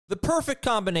The perfect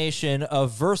combination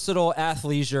of versatile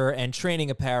athleisure and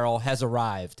training apparel has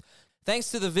arrived.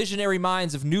 Thanks to the visionary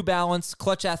minds of New Balance,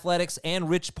 Clutch Athletics, and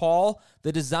Rich Paul,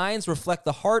 the designs reflect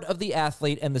the heart of the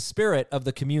athlete and the spirit of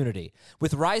the community.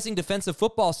 With rising defensive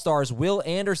football stars Will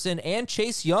Anderson and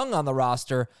Chase Young on the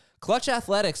roster, Clutch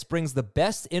Athletics brings the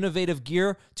best innovative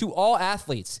gear to all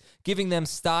athletes, giving them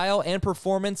style and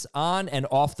performance on and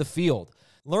off the field.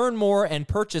 Learn more and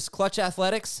purchase Clutch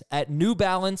Athletics at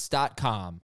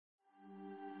newbalance.com.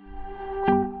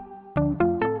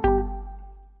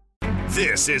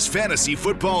 This is Fantasy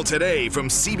Football Today from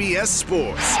CBS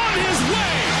Sports. On his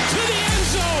way to the end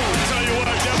zone. I'll tell you what,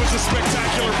 that was a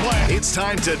spectacular play. It's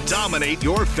time to dominate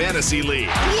your fantasy league.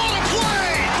 What a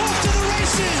play! Off to the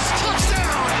races.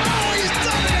 Touchdown. Oh, he's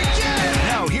done it again.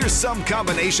 Now here's some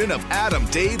combination of Adam,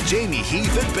 Dave, Jamie,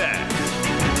 Heath, and Ben.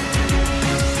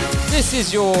 This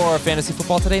is your Fantasy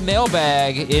Football Today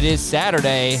mailbag. It is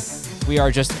Saturday. We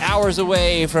are just hours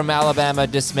away from Alabama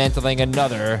dismantling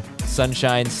another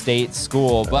Sunshine State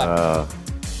school. But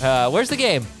where's the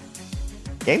game?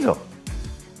 Gainesville.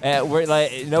 We're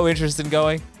no interest in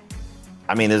going?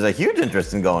 I mean, there's a huge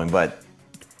interest in going, but,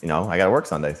 I got to work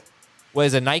Sundays. What,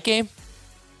 is it a night game?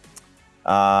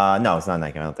 No, it's not a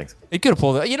night game. I don't think so. You could have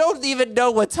pulled it. You don't even know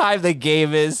what time the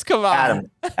game is. Come on.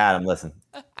 Adam, listen.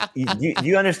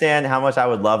 You understand how much I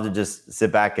would love to just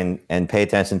sit back and pay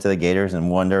attention to the Gators and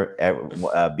wonder,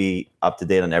 be up to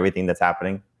date on everything that's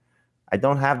happening? I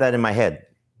don't have that in my head.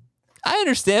 I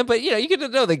understand, but you get to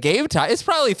know the game time. It's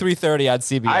probably 3:30 on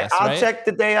CBS. I'll check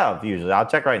the day of usually. I'll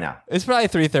check right now. It's probably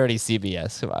 3:30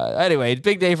 CBS. Anyway,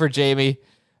 big day for Jamie.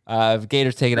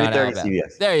 Gators taking on Alabama.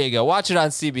 CBS. There you go. Watch it on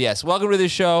CBS. Welcome to the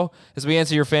show as we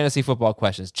answer your fantasy football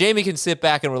questions. Jamie can sit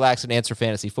back and relax and answer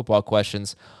fantasy football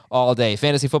questions all day.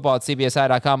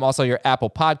 Fantasyfootball@cbsi.com. Also, your Apple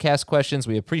Podcast questions.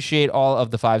 We appreciate all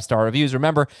of the 5-star reviews.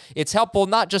 Remember, it's helpful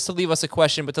not just to leave us a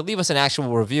question, but to leave us an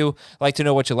actual review. Like to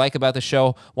know what you like about the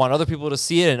show. Want other people to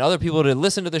see it and other people to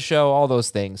listen to the show. All those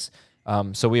things.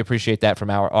 So we appreciate that from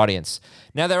our audience.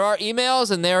 Now, there are emails,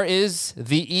 and there is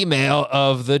the email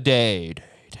of the day.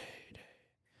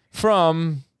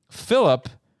 From Philip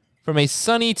from a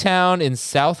sunny town in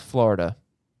South Florida.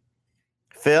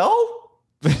 Phil?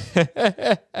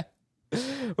 Where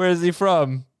is he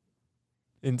from?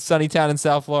 In sunny town in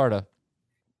South Florida.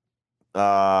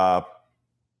 Coral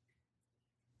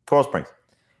Springs.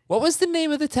 What was the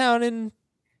name of the town in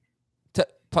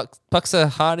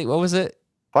Puxahani? What was it?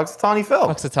 Puxatawny Phil.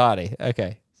 Puxatawny.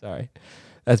 Okay, sorry.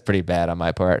 That's pretty bad on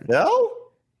my part. Phil?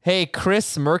 Hey,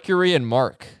 Chris, Mercury, and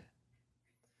Mark.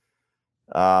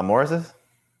 Morris's?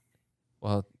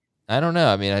 Well, I don't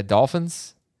know. I mean,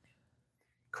 Dolphins?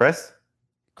 Chris,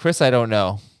 I don't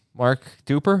know. Mark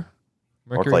Duper?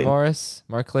 Mercury Clayton. Morris?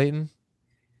 Mark Clayton?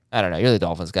 I don't know. You're the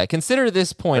Dolphins guy. Consider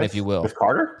this point, if you will. Chris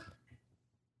Carter?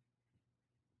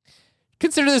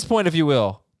 Consider this point, if you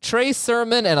will. Trey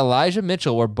Sermon and Elijah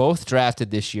Mitchell were both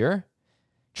drafted this year.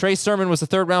 Trey Sermon was a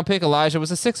 3rd-round pick. Elijah was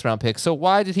a 6th-round pick. So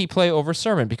why did he play over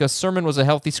Sermon? Because Sermon was a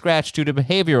healthy scratch due to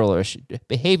behavioral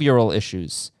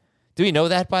issues. Do we know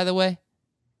that, by the way?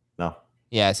 No.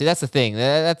 Yeah, see, that's the thing.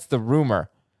 That's the rumor.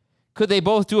 Could they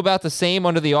both do about the same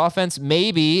under the offense?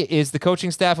 Maybe. Is the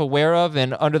coaching staff aware of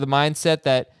and under the mindset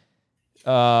that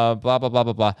blah, blah, blah,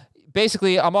 blah, blah.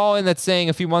 Basically, I'm all in that saying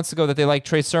a few months ago that they like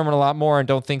Trey Sermon a lot more and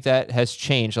don't think that has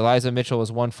changed. Elijah Mitchell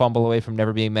was one fumble away from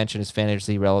never being mentioned as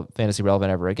fantasy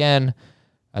relevant ever again.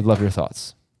 I'd love your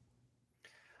thoughts.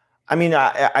 I mean,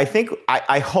 I think,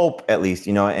 I hope at least,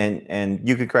 and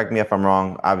you could correct me if I'm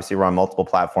wrong. Obviously, we're on multiple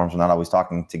platforms. We're not always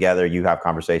talking together. You have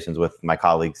conversations with my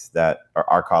colleagues that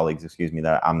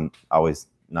I'm always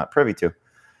not privy to.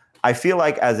 I feel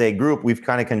like as a group, we've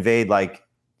kind of conveyed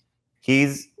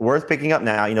he's worth picking up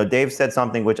now. Dave said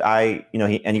something which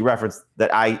he referenced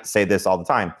that I say this all the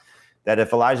time, that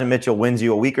if Elijah Mitchell wins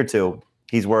you a week or two,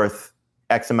 he's worth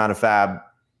X amount of fab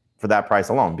for that price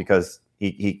alone because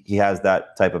he has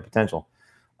that type of potential.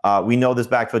 We know this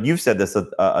backfield. You've said this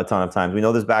a ton of times. We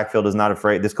know this backfield is not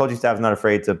afraid. This coaching staff is not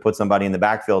afraid to put somebody in the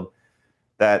backfield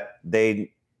that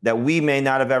we may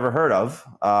not have ever heard of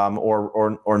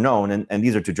or known. And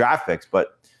these are 2 draft picks,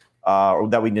 but or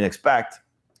that we didn't expect.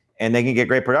 And they can get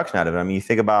great production out of it. I mean, you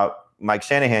think about Mike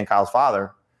Shanahan, Kyle's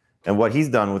father, and what he's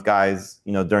done with guys,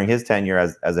 during his tenure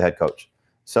as a head coach.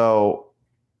 So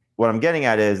what I'm getting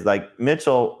at is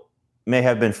Mitchell may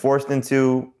have been forced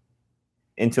into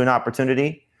an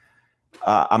opportunity.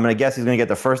 I'm going to guess he's going to get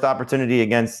the first opportunity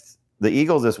against the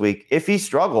Eagles this week. If he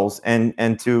struggles,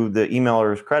 and to the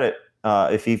emailer's credit,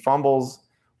 if he fumbles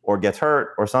or gets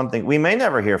hurt or something, we may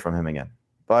never hear from him again.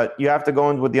 But you have to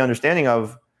go in with the understanding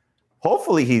of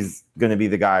hopefully he's going to be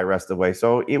the guy rest of the way.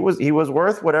 So he was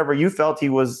worth whatever you felt he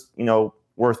was,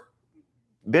 worth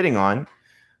bidding on.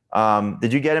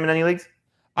 Did you get him in any leagues?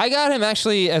 I got him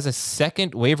actually as a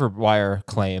second waiver wire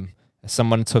claim.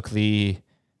 Someone took what did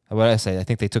I say? I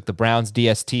think they took the Browns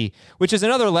DST, which is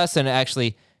another lesson,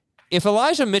 actually. If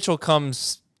Elijah Mitchell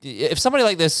if somebody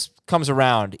like this comes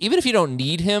around, even if you don't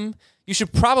need him, you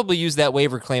should probably use that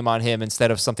waiver claim on him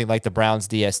instead of something like the Browns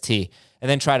DST and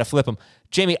then try to flip him.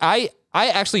 Jamie, I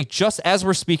actually, just as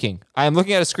we're speaking, I am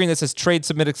looking at a screen that says trade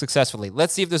submitted successfully.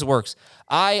 Let's see if this works.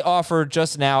 I offered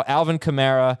just now Alvin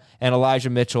Kamara and Elijah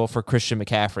Mitchell for Christian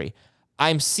McCaffrey.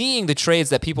 I'm seeing the trades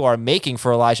that people are making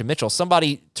for Elijah Mitchell.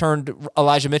 Somebody turned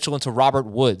Elijah Mitchell into Robert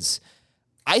Woods.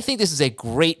 I think this is a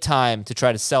great time to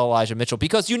try to sell Elijah Mitchell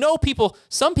because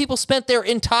some people spent their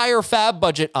entire fab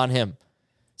budget on him.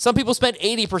 Some people spent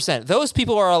 80%. Those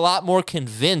people are a lot more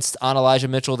convinced on Elijah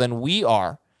Mitchell than we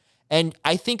are. And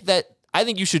I think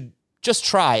you should just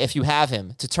try, if you have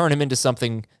him, to turn him into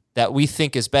something that we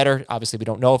think is better. Obviously, we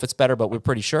don't know if it's better, but we're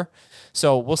pretty sure.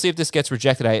 So we'll see if this gets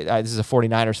rejected. This is a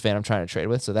 49ers fan I'm trying to trade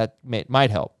with, so that might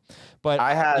help. But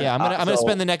I'm gonna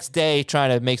spend the next day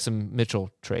trying to make some Mitchell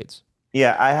trades.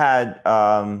 Yeah, I had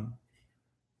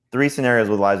 3 scenarios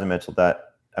with Elijah Mitchell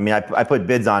I put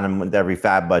bids on him with every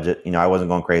fab budget. I wasn't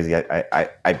going crazy.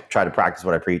 I try to practice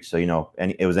what I preach. So,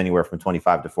 and it was anywhere from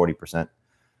 25 to 40%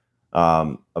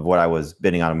 of what I was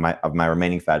bidding on of my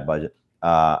remaining fab budget.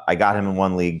 I got him in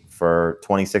one league for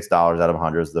 $26 out of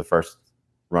 100, the first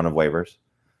run of waivers.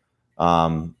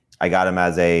 I got him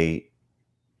as a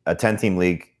 10-team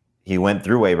league. He went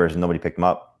through waivers and nobody picked him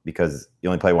up because you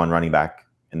only play one running back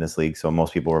in this league. So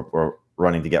most people were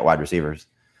running to get wide receivers.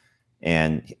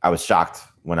 And I was shocked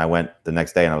when I went the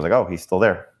next day and I was like, oh, he's still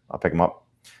there. I'll pick him up.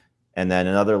 And then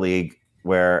another league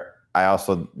where I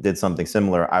also did something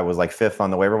similar. I was like 5th on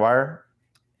the waiver wire.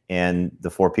 And the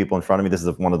 4 people in front of me, this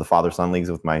is one of the father-son leagues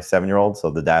with my 7-year-old.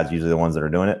 So the dad's usually the ones that are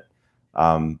doing it.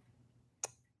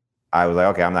 I was like,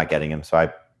 okay, I'm not getting him. So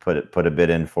I put a bid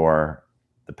in for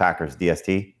the Packers DST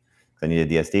because I needed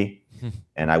DST.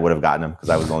 And I would have gotten him because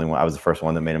I was the only one. I was the first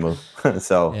one that made a move.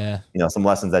 So, some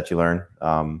lessons that you learn,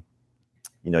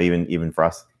 even for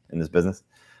us in this business.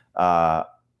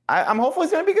 I'm hopeful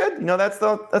he's going to be good. That's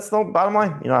the bottom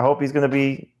line. I hope he's going to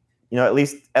be, at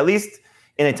least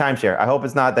in a timeshare. I hope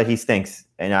it's not that he stinks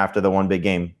and after the one big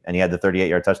game and he had the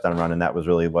 38-yard touchdown run and that was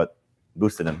really what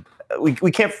boosted him.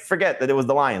 We can't forget that it was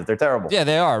the Lions. They're terrible. Yeah,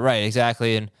 they are. Right,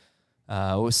 exactly. And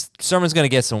Sermon's going to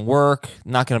get some work.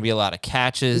 Not going to be a lot of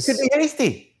catches. He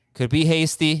could be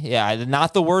hasty. Yeah,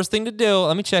 not the worst thing to do.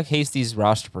 Let me check Hasty's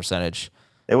roster percentage.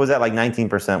 It was at like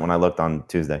 19% when I looked on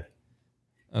Tuesday.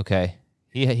 Okay.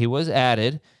 He was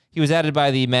added. He was added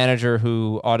by the manager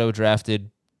who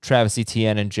auto-drafted Travis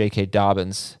Etienne and J.K.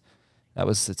 Dobbins. That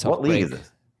was a tough What league is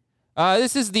this?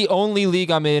 This is the only league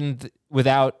I'm in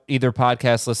without either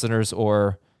podcast listeners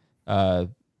or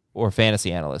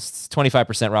fantasy analysts.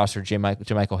 25% roster,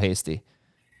 Jermichael Hasty.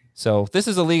 So this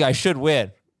is a league I should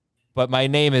win, but my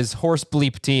name is Horse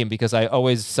Bleep Team because I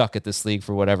always suck at this league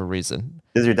for whatever reason.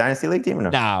 Is your Dynasty League team or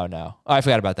no? No. Oh, I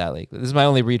forgot about that league. This is my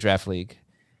only redraft league.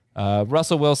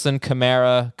 Russell Wilson,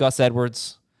 Kamara, Gus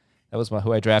Edwards. That was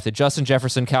who I drafted. Justin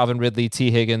Jefferson, Calvin Ridley,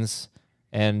 T. Higgins,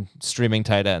 and streaming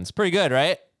tight ends. Pretty good,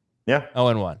 right? Yeah.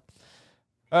 0-1.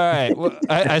 All right. Well,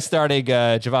 I started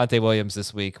Javonte Williams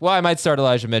this week. Well, I might start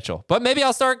Elijah Mitchell, but maybe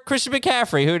I'll start Christian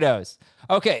McCaffrey. Who knows?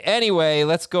 Okay. Anyway,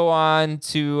 let's go on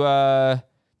to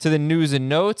the news and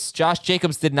notes. Josh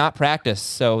Jacobs did not practice,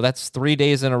 so that's 3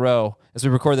 days in a row as we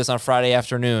record this on Friday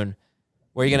afternoon.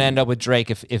 Where are you going to end up with Drake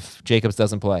if Jacobs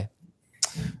doesn't play?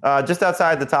 Just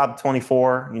outside the top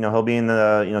 24. He'll be in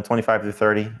the 25 to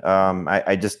 30.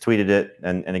 I just tweeted it,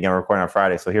 and again, we're recording on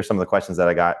Friday. So here's some of the questions that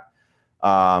I got.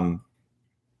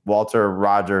 Walter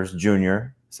Rogers Jr.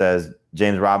 says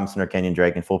James Robinson or Kenyon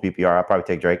Drake in full PPR. I'll probably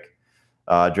take Drake.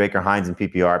 Drake or Hines in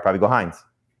PPR. I'd probably go Hines.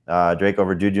 Drake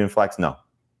over Juju and flex. No.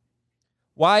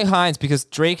 Why Hines? Because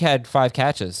Drake had 5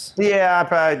 catches. Yeah,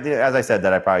 as I said,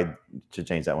 I probably should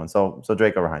change that one. So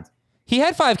Drake over Hines. He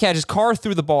had 5 catches. Carr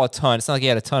threw the ball a ton. It's not like he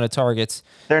had a ton of targets.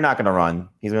 They're not going to run.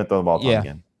 He's going to throw the ball a ton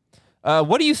again.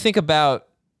 What do you think about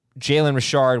Jalen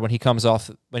Richard when he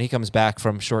comes back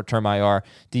from short-term IR?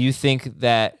 Do you think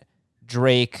that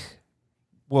Drake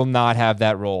will not have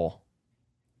that role?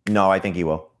 No, I think he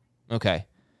will. Okay,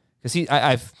 because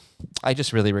I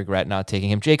just really regret not taking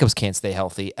him. Jacobs can't stay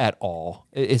healthy at all.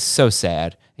 It's so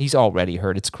sad. He's already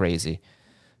hurt. It's crazy.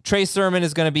 Trey Sermon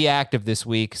is going to be active this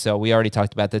week, so we already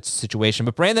talked about that situation.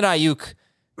 But Brandon Ayuk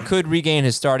could regain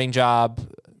his starting job.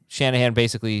 Shanahan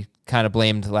basically kind of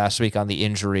blamed last week on the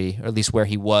injury, or at least where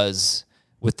he was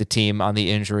with the team on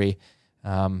the injury.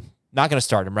 Not going to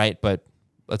start him, right? But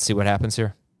let's see what happens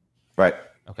here. Right.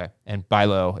 Okay. And buy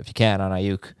low if you can on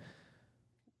Ayuk.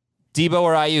 Debo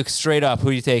or Ayuk, straight up, who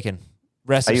are you taking?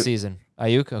 Rest of season.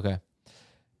 Ayuk? Okay.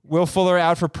 Will Fuller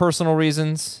out for personal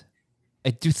reasons.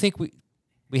 I do think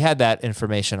we had that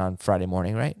information on Friday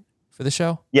morning, right? For the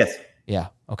show? Yes. Yeah.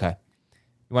 Okay.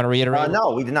 You want to reiterate?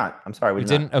 No, we did not. I'm sorry. We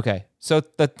didn't? Okay. So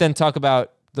then talk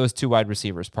about those two wide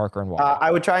receivers, Parker and Waddle. I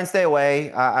would try and stay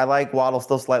away. I like Waddle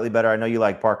still slightly better. I know you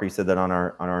like Parker. You said that on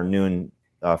our noon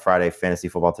Friday Fantasy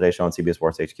Football Today show on CBS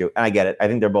Sports HQ. And I get it. I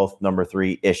think they're both number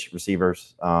 3-ish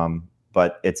receivers.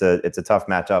 But it's a tough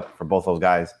matchup for both those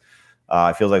guys.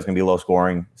 It feels like it's going to be low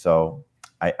scoring. So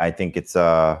I think it's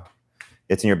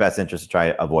in your best interest to try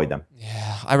to avoid them.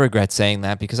 Yeah, I regret saying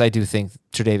that because I do think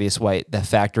Tre'Davious White, that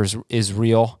factor is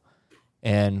real,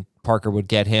 and Parker would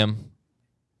get him,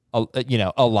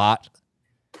 a lot.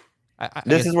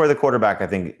 This is where the quarterback, I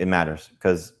think, it matters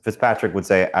because Fitzpatrick would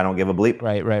say, "I don't give a bleep."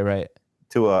 Right.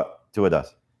 Tua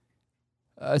does.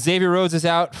 Xavier Rhodes is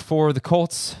out for the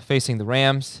Colts facing the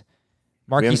Rams.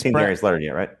 We haven't seen Darius Leonard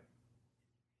yet, right?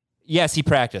 Yes, he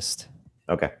practiced.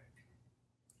 Okay.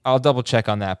 I'll double check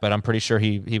on that, but I'm pretty sure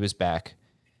he was back.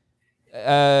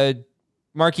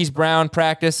 Marquise Brown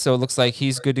practiced, so it looks like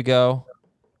he's good to go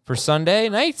for Sunday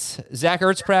night. Zach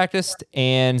Ertz practiced,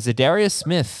 and Zadarius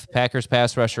Smith, Packers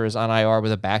pass rusher, is on IR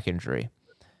with a back injury.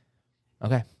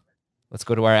 Okay, let's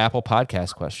go to our Apple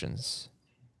Podcast questions.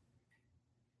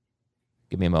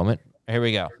 Give me a moment. Here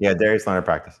we go. Yeah, Darius Leonard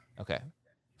practice. Okay.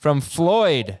 From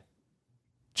Floyd,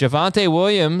 Javonte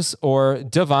Williams or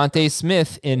Devontae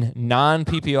Smith in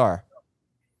non-PPR?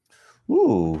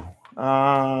 Ooh.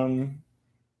 Javonte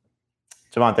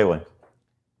Williams.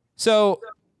 So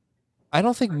I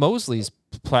don't think Mosley's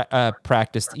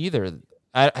practiced either.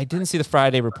 I didn't see the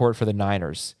Friday report for the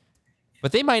Niners.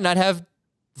 But they might not have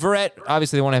Verrett.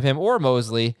 Obviously, they won't have him or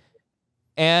Mosley.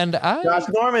 And Josh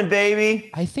Norman, baby.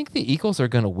 I think the Eagles are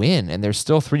going to win, and they're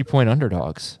still 3-point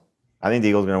underdogs. I think the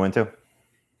Eagles are going to win, too.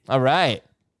 All right.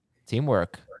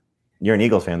 Teamwork. You're an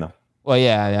Eagles fan, though. Well,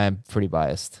 yeah, I'm pretty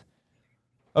biased.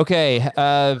 Okay,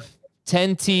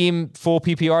 10-team full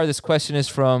PPR. This question is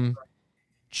from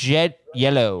Jet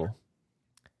Yellow.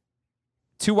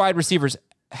 2 wide receivers.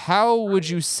 How would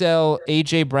you sell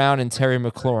A.J. Brown and Terry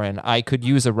McLaurin? I could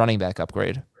use a running back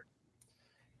upgrade.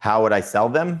 How would I sell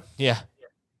them? Yeah.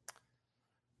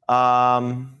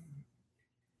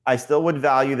 I still would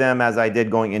value them as I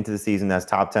did going into the season as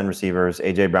top 10 receivers.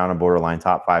 A.J. Brown, a borderline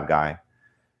top 5 guy.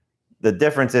 The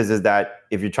difference is that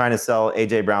if you're trying to sell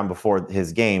A.J. Brown before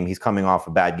his game, he's coming off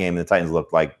a bad game and the Titans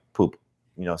look like poop.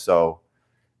 So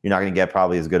you're not going to get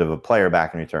probably as good of a player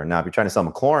back in return. Now, if you're trying to sell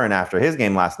McLaurin after his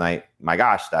game last night, my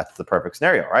gosh, that's the perfect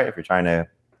scenario, right? If you're trying to,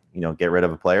 get rid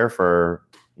of a player for,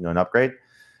 an upgrade.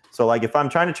 So, like, if I'm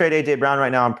trying to trade A.J. Brown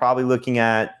right now, I'm probably looking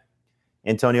at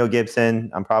Antonio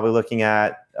Gibson. I'm probably looking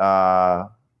at Najee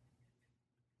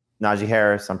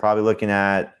Harris. I'm probably looking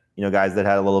at, guys that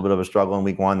had a little bit of a struggle in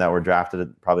week 1 that were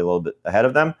drafted probably a little bit ahead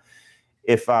of them.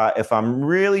 If I'm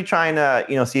really trying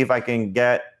to, see if I can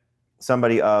get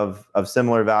somebody of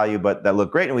similar value, but that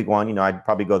looked great in week 1, I'd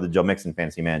probably go to the Joe Mixon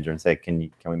fantasy manager and say,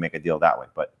 can we make a deal that way?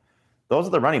 But those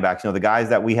are the running backs, the guys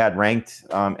that we had ranked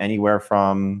anywhere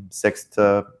from 6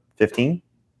 to 15,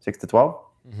 6 to 12.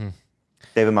 Mm-hmm.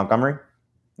 David Montgomery,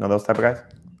 those type of guys.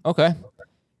 Okay.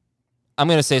 I'm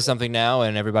going to say something now,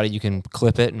 and everybody, you can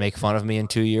clip it and make fun of me in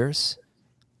 2 years.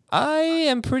 I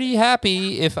am pretty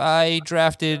happy if I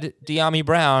drafted De'Ami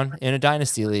Brown in a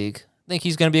dynasty league. I think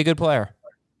he's going to be a good player.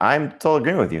 I'm totally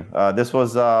agreeing with you. This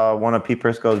was one of Pete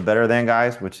Prisco's better than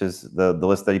guys, which is the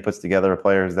list that he puts together of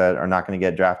players that are not going to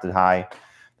get drafted high,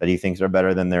 that he thinks are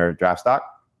better than their draft stock.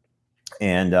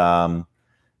 And,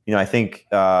 I think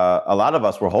a lot of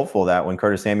us were hopeful that when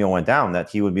Curtis Samuel went down, that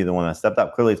he would be the one that stepped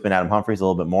up. Clearly, it's been Adam Humphries a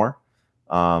little bit more.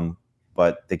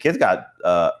 But the kid's got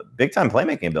big-time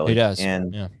playmaking ability. He does.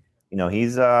 And,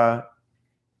 he's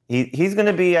going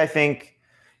to be, I think,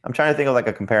 I'm trying to think of like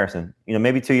a comparison.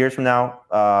 Maybe 2 years from now,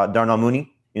 Darnell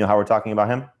Mooney, how we're talking about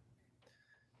him.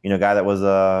 Guy that was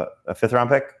a 5th-round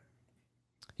pick.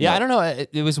 Yeah, I don't know.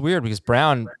 It was weird because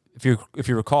Brown, if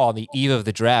you recall, on the eve of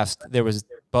the draft, there was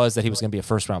buzz that he was going to be a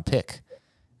 1st-round pick.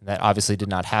 That obviously did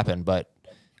not happen, but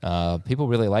people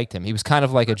really liked him. He was kind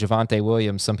of like a Javonte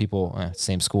Williams. Some people,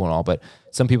 same school and all, but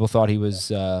some people thought he was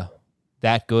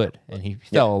that good, and he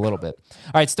fell a little bit.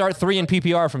 All right, start 3 in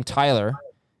PPR from Tyler.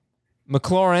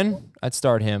 McLaurin, I'd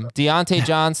start him. Deontay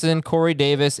Johnson, Corey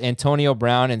Davis, Antonio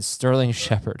Brown, and Sterling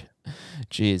Shepard.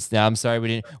 Jeez. Now, I'm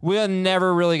sorry we're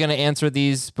never really going to answer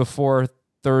these before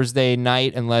Thursday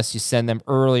night unless you send them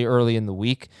early in the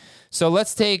week. So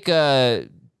let's take Terry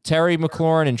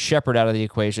McLaurin and Shepard out of the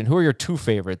equation. Who are your two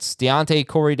favorites? Deontay,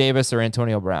 Corey Davis, or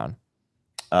Antonio Brown?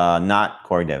 Not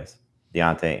Corey Davis.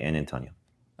 Deontay and Antonio.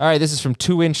 All right, this is from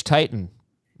 2-Inch Titan.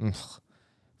 Ugh.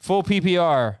 Full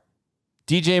PPR.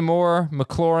 DJ Moore,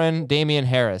 McLaurin, Damian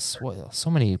Harris. Whoa, so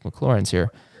many McLaurins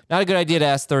here. Not a good idea to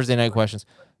ask Thursday night questions.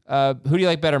 Who do you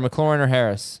like better, McLaurin or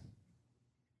Harris?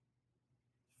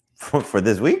 For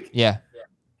this week? Yeah.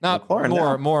 Not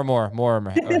McLaurin, more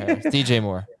Harris. DJ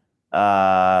Moore.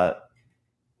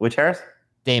 Which Harris?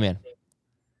 Damian.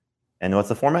 And what's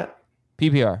the format?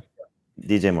 PPR.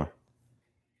 DJ Moore.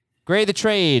 Grade the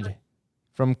trade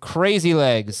from Crazy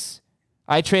Legs.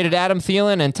 I traded Adam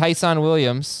Thielen and Tyson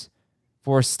Williams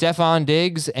for Stephon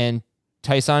Diggs and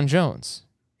Tyson Jones.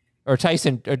 Or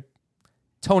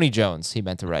Tony Jones, he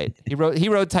meant to write. He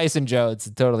wrote Tyson Jones.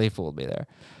 It totally fooled me there.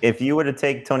 If you were to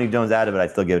take Tony Jones out of it,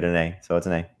 I'd still give it an A. So it's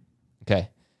an A. Okay.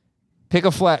 Pick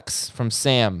a flex from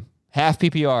Sam. Half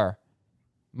PPR.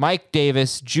 Mike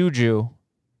Davis, Juju,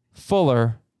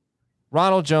 Fuller,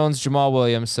 Ronald Jones, Jamal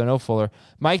Williams. So no Fuller.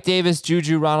 Mike Davis,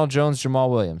 Juju, Ronald Jones,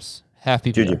 Jamal Williams. Half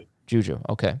PPR. Juju.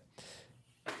 Okay.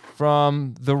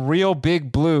 From the Real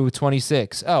Big Blue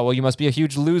 26. Oh, well, you must be a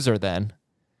huge loser then.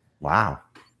 Wow.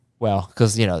 Well,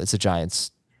 because, it's a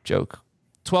Giants joke.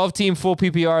 12-team full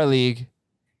PPR league.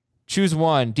 Choose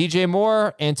one. DJ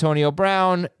Moore, Antonio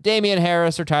Brown, Damian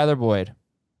Harris, or Tyler Boyd.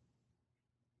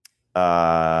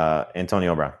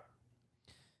 Antonio Brown.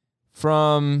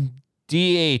 From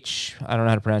DH. I don't know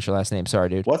how to pronounce your last name. Sorry,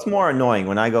 dude. What's more annoying,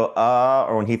 when I go,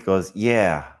 or when Heath goes,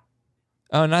 yeah?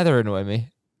 Oh, neither annoy me.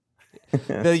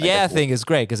 The yeah thing is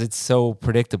great because it's so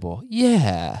predictable.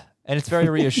 Yeah. And it's very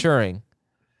reassuring.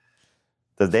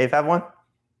 Does Dave have one?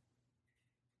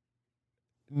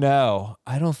 No,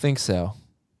 I don't think so.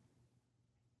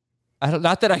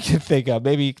 Not that I can think of.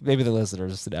 Maybe the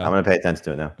listeners know. I'm going to pay attention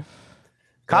to it now.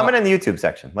 Comment in the YouTube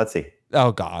section. Let's see.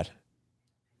 Oh, God.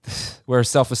 Where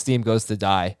self-esteem goes to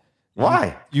die.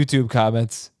 Why? YouTube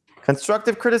comments.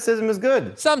 Constructive criticism is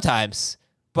good. Sometimes.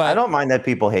 But I don't mind that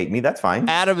people hate me. That's fine.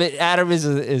 Adam is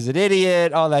an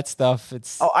idiot. All that stuff.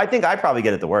 I think I probably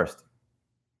get it the worst.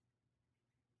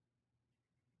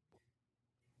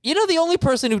 The only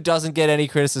person who doesn't get any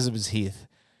criticism is Heath.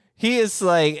 He is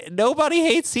like, nobody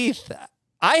hates Heath.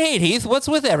 I hate Heath. What's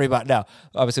with everybody? No,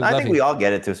 obviously, I think we all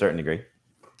get it to a certain degree.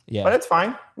 Yeah, but it's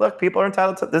fine. Look, people are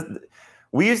entitled to this.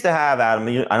 We used to have, Adam,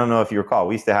 I don't know if you recall,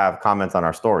 we used to have comments on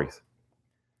our stories.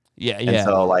 Yeah. And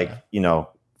so,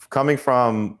 coming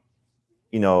from,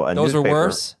 a those newspaper. Were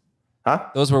worse? Huh?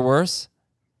 Those were worse?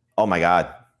 Oh, my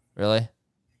God. Really?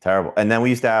 Terrible. And then we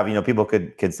used to have, people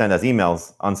could send us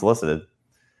emails unsolicited.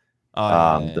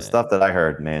 The stuff that I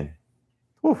heard, man.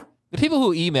 Whew. The people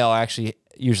who email are actually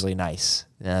usually nice.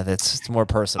 Yeah, it's more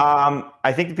personal.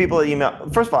 I think the people that email,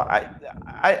 first of all,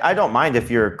 I don't mind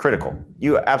if you're critical.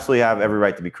 You absolutely have every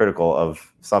right to be critical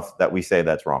of stuff that we say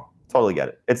that's wrong. Totally get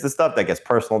it. It's the stuff that gets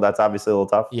personal that's obviously a little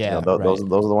tough. Yeah, those are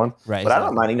the ones. Right. But I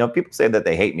don't mind. People say that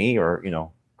they hate me or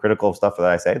critical of stuff that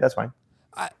I say. That's fine.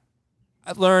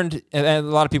 I've learned, and a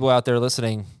lot of people out there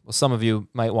listening. Well, some of you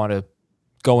might want to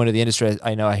go into the industry.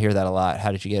 I know I hear that a lot.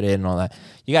 How did you get in and all that?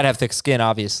 You got to have thick skin,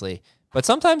 obviously. But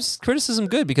sometimes criticism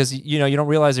good because you don't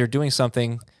realize you're doing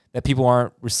something that people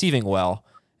aren't receiving well,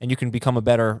 and you can become a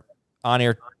better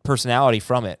on-air personality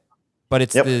from it. But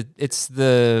it's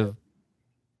the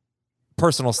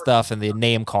personal stuff and the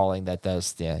name calling that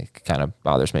does it kind of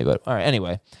bothers me. But all right,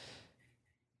 anyway.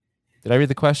 Did I read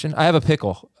the question? I have a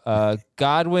pickle.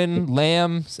 Godwin,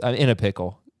 Lamb, I'm in a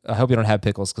pickle. I hope you don't have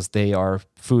pickles because they are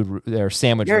food. They're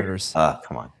sandwich runners.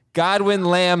 Come on. Godwin,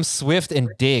 Lamb, Swift, and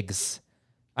Diggs.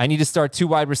 I need to start 2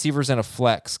 wide receivers and a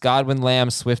flex. Godwin, Lamb,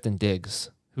 Swift, and Diggs.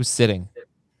 Who's sitting?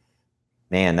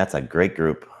 Man, that's a great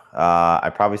group.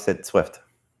 I probably said Swift.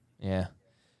 Yeah.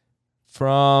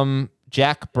 From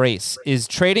Jack Brace. Is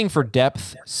trading for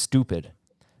depth stupid?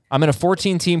 I'm in a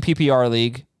 14-team PPR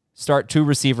league. Start 2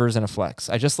 receivers and a flex.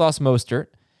 I just lost Mostert,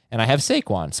 and I have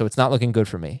Saquon, so it's not looking good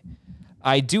for me.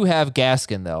 I do have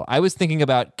Gaskin, though. I was thinking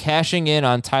about cashing in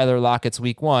on Tyler Lockett's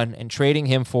week 1 and trading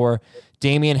him for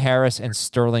Damian Harris and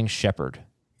Sterling Shepard.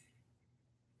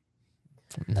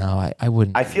 No, I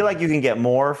wouldn't. I feel like you can get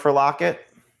more for Lockett,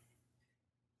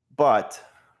 but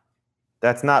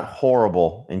that's not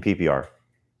horrible in PPR.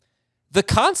 The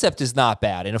concept is not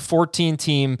bad in a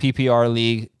 14-team PPR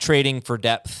league, trading for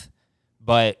depth.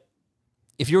 But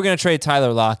if you were going to trade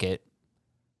Tyler Lockett,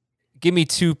 give me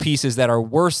 2 pieces that are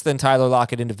worse than Tyler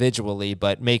Lockett individually,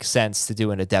 but make sense to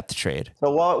do in a depth trade.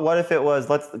 So what if it was,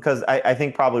 because I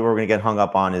think probably where we're going to get hung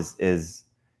up on is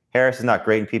Harris is not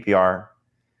great in PPR,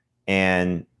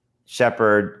 and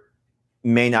Shepard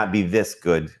may not be this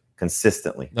good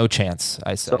consistently. No chance,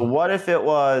 I say. So what if it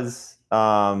was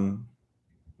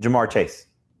Jamar Chase?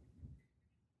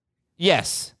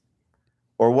 Yes.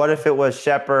 Or what if it was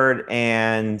Shepard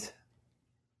and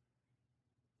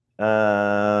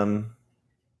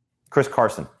Chris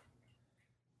Carson?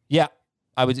 Yeah,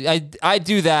 I would. I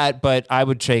do that, but I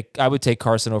would take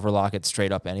Carson over Lockett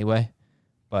straight up anyway.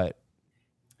 But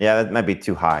yeah, that might be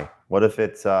too high. What if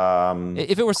it's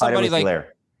if it were somebody like Edwards-Helaire?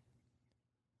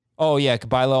 Oh yeah,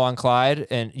 Kabilo on Clyde,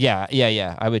 and yeah,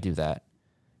 I would do that.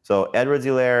 So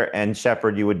Edwards-Helaire and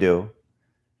Shepard you would do,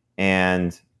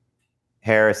 and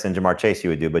Harris and Jamar Chase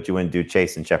you would do, but you wouldn't do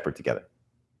Chase and Shepard together.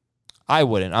 I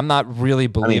wouldn't. I'm not really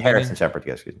believing. Harris and Shepard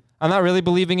together. Excuse me. I'm not really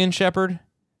believing in Shepard,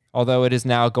 although it is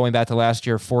now going back to last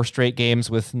year, 4 straight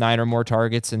games with 9 or more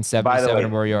targets and 77 or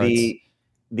more yards.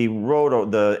 The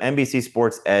NBC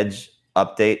Sports Edge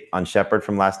update on Shepard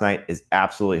from last night is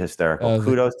absolutely hysterical.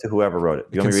 Kudos to whoever wrote it.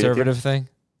 The conservative thing?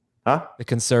 Huh? The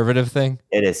conservative thing?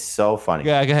 It is so funny.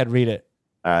 Yeah, go ahead, read it.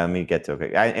 Let me get to it.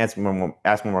 Okay. Ask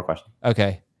one more question.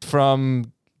 Okay.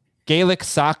 From Gaelic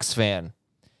Sox fan.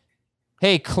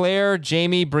 Hey, Claire,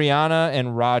 Jamie, Brianna,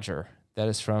 and Roger. That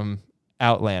is from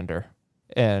Outlander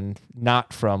and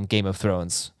not from Game of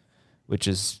Thrones, which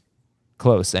is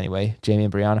close anyway. Jamie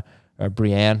and Brianna. Or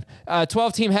Brienne.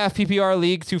 12-team half PPR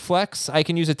league to flex. I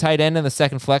can use a tight end in the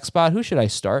second flex spot. Who should I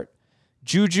start?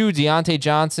 Juju, Deontay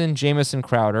Johnson, Jamison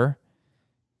Crowder,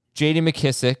 J.D.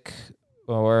 McKissick,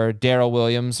 or Darrell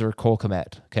Williams, or Cole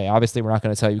Kmet. Okay, obviously we're not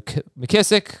going to tell you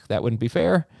McKissick. That wouldn't be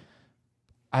fair.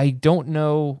 I don't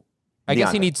know. I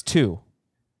guess he needs 2.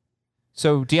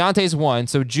 So Deontay's 1.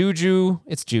 So Juju,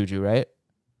 it's Juju, right?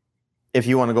 If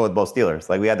you want to go with both Steelers.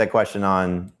 Like we had that question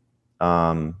on...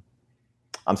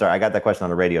 I'm sorry, I got that question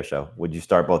on a radio show. Would you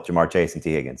start both Jamar Chase and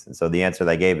T. Higgins? And so the answer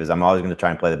that I gave is I'm always going to try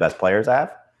and play the best players I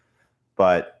have.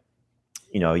 But,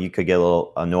 you could get a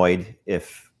little annoyed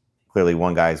if clearly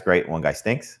one guy is great, one guy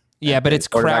stinks. Yeah, but it's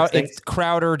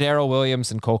Crowder, Darrell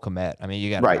Williams, and Cole Kmet. I mean,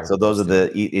 you got right. So those are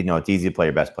it's easy to play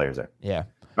your best players there. Yeah. All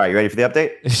right, you ready for the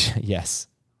update? Yes.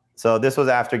 So this was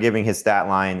after giving his stat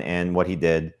line and what he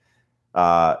did.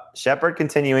 Shepard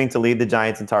continuing to lead the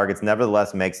Giants in targets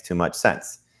nevertheless makes too much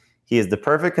sense. He is the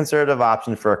perfect conservative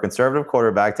option for a conservative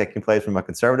quarterback taking plays from a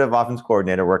conservative offense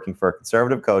coordinator working for a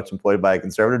conservative coach employed by a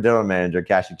conservative general manager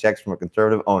cashing checks from a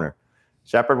conservative owner.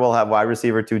 Shepard will have wide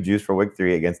receiver 2 juice for week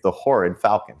 3 against the horrid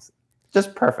Falcons.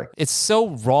 Just perfect. It's so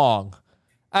wrong.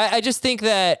 I just think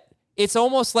that it's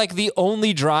almost like the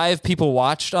only drive people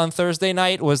watched on Thursday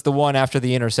night was the one after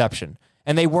the interception.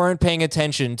 And they weren't paying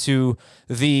attention to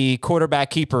the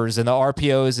quarterback keepers and the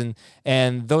RPOs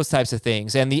and those types of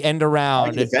things and the end around.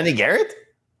 Are you defending Garrett?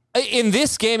 In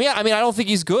this game, yeah. I mean, I don't think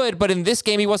he's good, but in this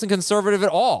game, he wasn't conservative at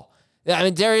all. I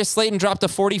mean, Darius Slayton dropped a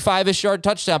 45-ish yard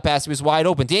touchdown pass. He was wide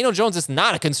open. Daniel Jones is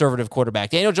not a conservative quarterback.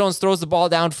 Daniel Jones throws the ball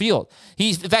downfield.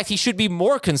 In fact, he should be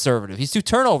more conservative. He's too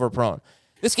turnover prone.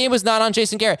 This game was not on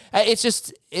Jason Garrett. It's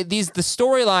just the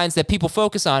storylines that people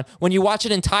focus on when you watch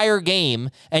an entire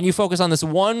game and you focus on this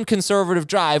one conservative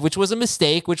drive, which was a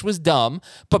mistake, which was dumb.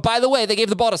 But by the way, they gave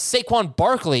the ball to Saquon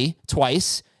Barkley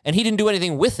twice, and he didn't do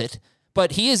anything with it.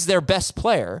 But he is their best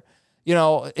player.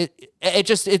 It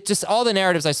just all the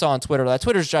narratives I saw on Twitter. That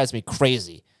Twitter drives me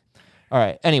crazy. All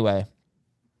right. Anyway.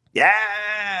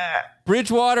 Yeah.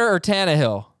 Bridgewater or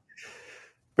Tannehill?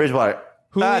 Bridgewater.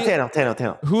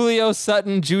 Tannehill. Julio,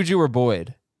 Sutton, Juju, or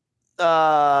Boyd?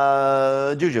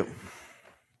 Juju.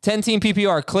 10-team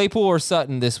PPR, Claypool or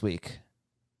Sutton this week?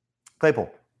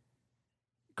 Claypool.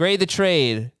 Grade the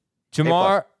trade.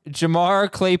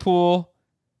 Jamar, Claypool,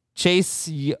 Chase,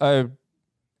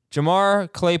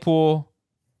 Jamar, Claypool,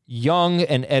 Young,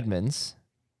 and Edmonds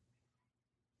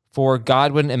for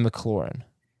Godwin and McLaurin.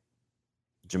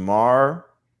 Jamar,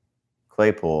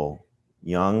 Claypool,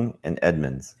 Young, and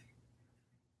Edmonds.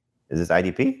 Is this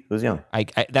IDP? Who's Young?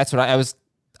 That's what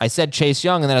I said Chase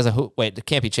Young, and then I was like, wait, it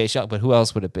can't be Chase Young, but who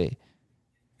else would it be?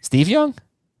 Steve Young?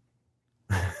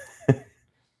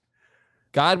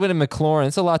 Godwin and McLaurin.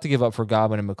 It's a lot to give up for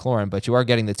Godwin and McLaurin, but you are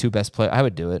getting the 2 best players. I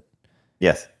would do it.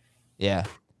 Yes. Yeah.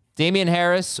 Damian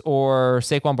Harris or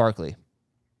Saquon Barkley?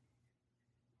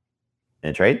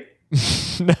 In a trade?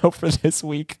 No, for this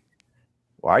week.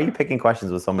 Why are you picking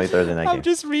questions with so many Thursday night games? I'm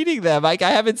just reading them. I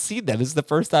haven't seen them. This is the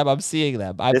first time I'm seeing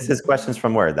them. This is questions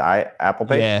from where? The Apple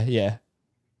page? Yeah.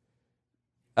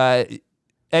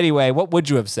 Anyway, what would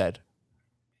you have said?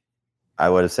 I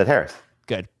would have said Harris.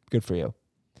 Good for you.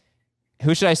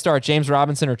 Who should I start, James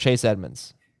Robinson or Chase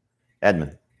Edmonds?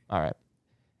 Edmund. All right.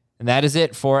 And that is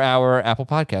it for our Apple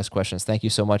Podcast questions. Thank you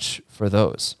so much for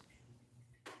those.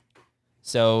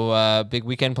 So, big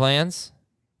weekend plans?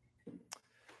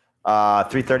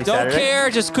 3:30 Don't Saturday. care.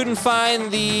 Just couldn't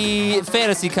find the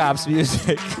Fantasy Cops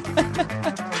music.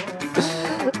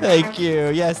 Thank you.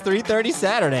 Yes, 3:30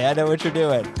 Saturday. I know what you're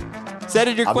doing. Send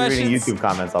in your I'll questions. be reading YouTube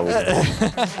comments all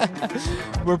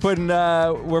week. We're putting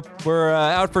we're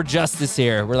out for justice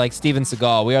here. We're like Steven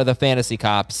Seagal. We are the Fantasy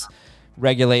Cops,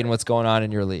 regulating what's going on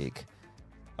in your league.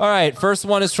 All right, first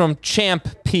one is from Champ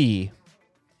P.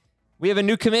 We have a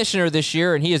new commissioner this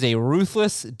year, and he is a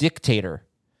ruthless dictator.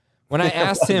 When I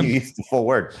asked him, You used the full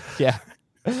word. yeah.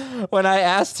 When I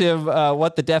asked him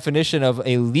what the definition of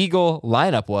a legal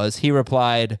lineup was, he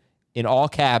replied in all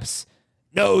caps,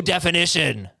 "No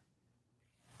definition."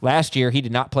 Last year, he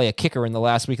did not play a kicker in the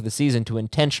last week of the season to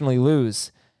intentionally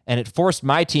lose, and it forced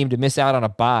my team to miss out on a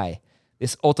bye.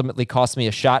 This ultimately cost me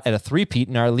a shot at a three-peat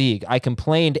in our league. I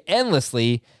complained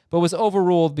endlessly, but was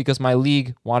overruled because my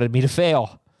league wanted me to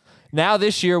fail. Now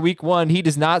this year, week 1, he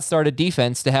does not start a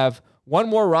defense to have one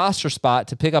more roster spot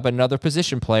to pick up another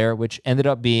position player, which ended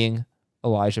up being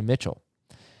Elijah Mitchell.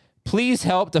 Please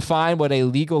help define what a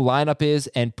legal lineup is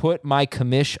and put my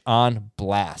commish on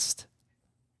blast.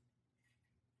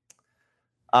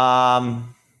 I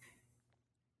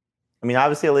mean,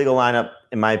 obviously, a legal lineup,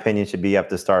 in my opinion, should be you have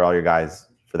to start all your guys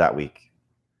for that week.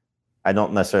 I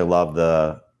don't necessarily love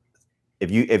if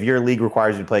your league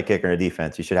requires you to play a kicker and a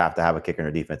defense, you should have to have a kicker and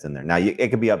a defense in there. Now, it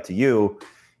could be up to you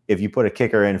if you put a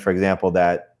kicker in, for example,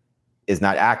 that is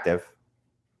not active,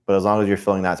 but as long as you're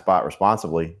filling that spot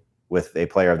responsibly with a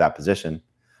player of that position,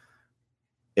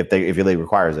 if your league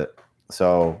requires it.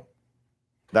 So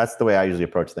that's the way I usually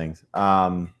approach things.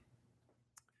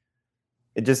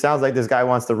 It just sounds like this guy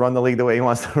wants to run the league the way he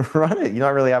wants to run it. You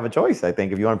don't really have a choice, I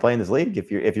think, if you want to play in this league. If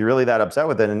you're really that upset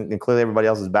with it, and clearly everybody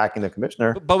else is backing the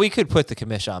commissioner. But we could put the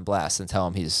commish on blast and tell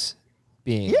him he's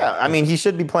being... Yeah, I mean, he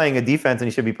should be playing a defense and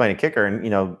he should be playing a kicker,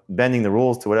 and bending the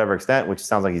rules to whatever extent, which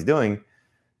sounds like he's doing,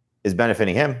 is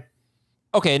benefiting him.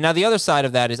 Okay, now the other side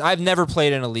of that is I've never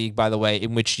played in a league, by the way,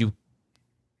 in which you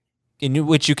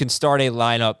can start a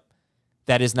lineup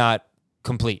that is not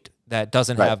complete, that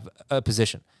doesn't have a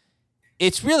position.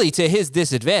 It's really to his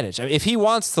disadvantage. I mean, if he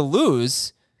wants to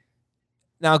lose,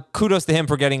 now kudos to him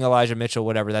for getting Elijah Mitchell,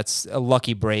 whatever. That's a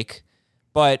lucky break.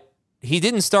 But he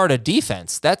didn't start a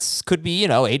defense. Could be,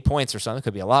 8 points or something.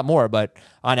 Could be a lot more. But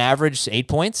on average, 8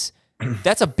 points,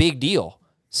 that's a big deal.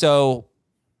 So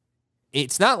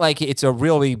it's not like it's a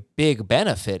really big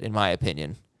benefit, in my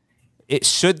opinion.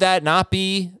 Should that not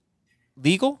be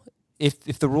legal?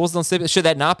 If the rules don't say, should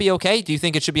that not be okay? Do you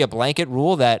think it should be a blanket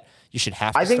rule that you should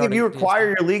have to I think start if you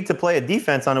require your league to play a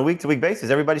defense on a week-to-week basis,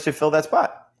 everybody should fill that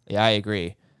spot. Yeah, I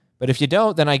agree. But if you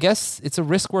don't, then I guess it's a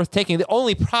risk worth taking. The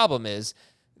only problem is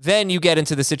then you get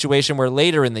into the situation where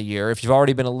later in the year, if you've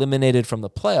already been eliminated from the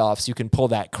playoffs, you can pull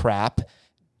that crap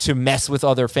to mess with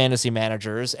other fantasy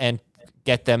managers and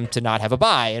get them to not have a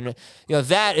bye. And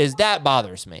that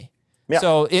bothers me. Yeah.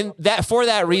 So for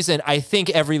that reason, I think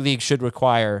every league should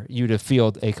require you to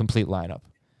field a complete lineup.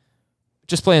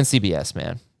 Just play on CBS,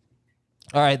 man.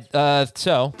 All right,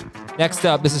 so next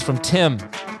up, this is from Tim.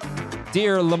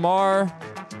 Dear Lamar,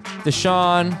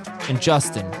 Deshaun, and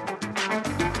Justin.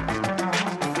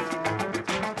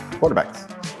 Quarterbacks.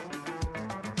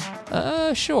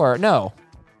 Sure. No,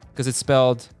 because it's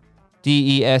spelled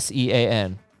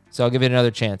Desean. So I'll give it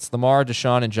another chance. Lamar,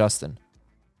 Deshaun, and Justin.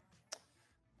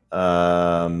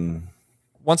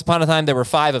 Once upon a time, there were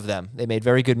 5 of them. They made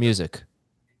very good music.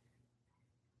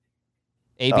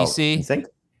 ABC.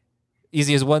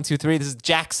 Easy as 1, 2, 3. This is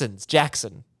Jackson's.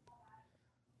 Jackson.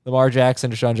 Lamar Jackson,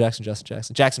 Deshaun Jackson, Justin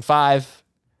Jackson. Jackson 5.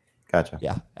 Gotcha.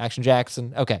 Yeah. Action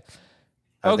Jackson. Okay.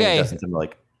 Justin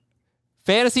Timberlake.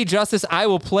 Fantasy Justice, I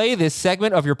will play this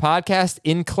segment of your podcast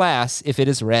in class if it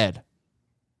is read.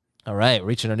 All right.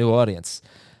 Reaching a new audience.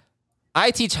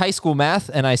 I teach high school math,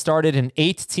 and I started an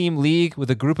 8-team league with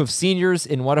a group of seniors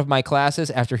in one of my classes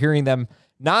after hearing them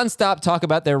nonstop talk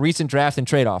about their recent draft and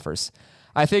trade offers.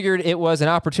 I figured it was an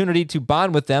opportunity to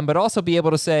bond with them, but also be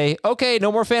able to say, okay,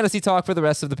 no more fantasy talk for the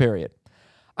rest of the period.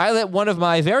 I let one of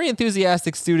my very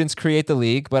enthusiastic students create the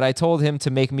league, but I told him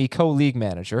to make me co-league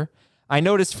manager. I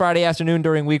noticed Friday afternoon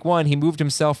during week 1, he moved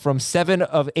himself from 7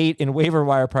 of 8 in waiver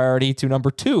wire priority to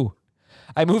number 2.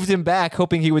 I moved him back,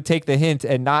 hoping he would take the hint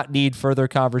and not need further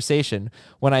conversation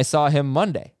when I saw him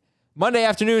Monday. Monday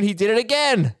afternoon, he did it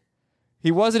again.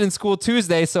 He wasn't in school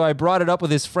Tuesday, so I brought it up with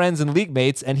his friends and league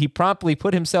mates, and he promptly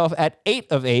put himself at 8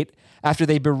 of 8 after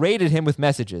they berated him with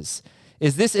messages.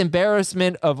 Is this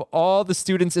embarrassment of all the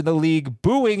students in the league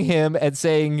booing him and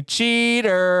saying,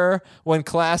 cheater, when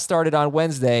class started on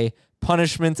Wednesday,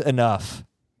 punishment enough?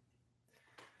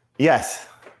 Yes,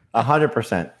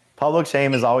 100%. Public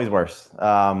shame is always worse.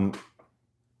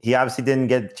 he obviously didn't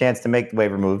get a chance to make the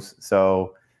waiver moves,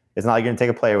 so it's not like you're going to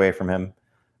take a player away from him.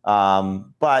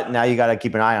 But now you got to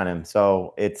keep an eye on him.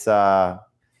 So it's, I've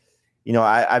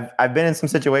been in some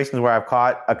situations where I've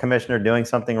caught a commissioner doing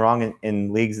something wrong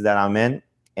in leagues that I'm in.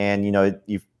 And,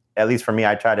 at least for me,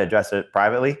 I try to address it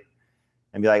privately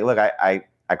and be like, look, I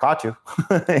caught you,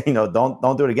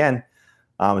 don't do it again.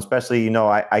 Especially,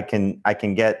 I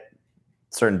can get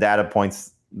certain data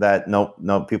points that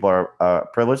no people are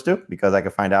privileged to, because I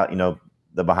can find out,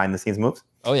 the behind the scenes moves.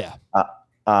 Oh yeah.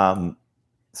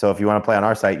 So if you want to play on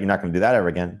our site, you're not going to do that ever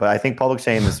again. But I think public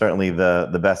shame is certainly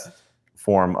the best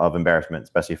form of embarrassment,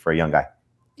 especially for a young guy.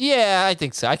 Yeah, I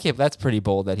think so. That's pretty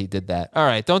bold that he did that. All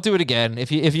right, don't do it again.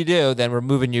 If you do, then we're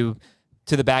moving you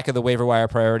to the back of the waiver wire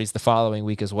priorities the following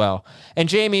week as well. And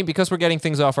Jamie, because we're getting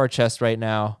things off our chest right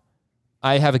now,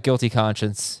 I have a guilty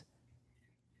conscience.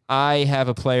 I have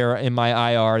a player in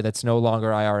my IR that's no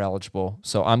longer IR eligible,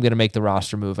 so I'm going to make the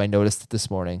roster move. I noticed it this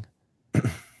morning,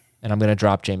 and I'm going to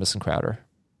drop Jamison Crowder.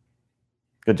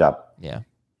 Good job. Yeah.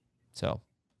 So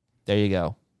there you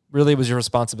go. Really was your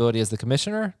responsibility as the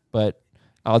commissioner, but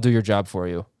I'll do your job for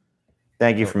you.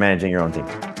 Thank you for managing your own team.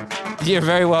 You're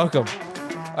very welcome.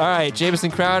 All right,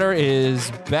 Jamison Crowder is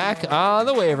back on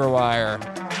the waiver wire.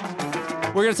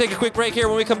 We're going to take a quick break here.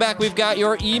 When we come back, we've got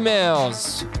your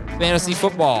emails.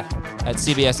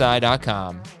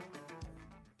 fantasyfootball@cbsi.com.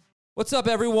 What's up,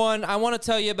 everyone? I want to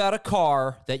tell you about a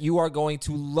car that you are going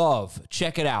to love.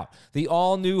 Check it out. The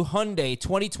all-new Hyundai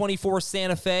 2024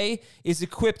 Santa Fe is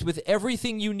equipped with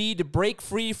everything you need to break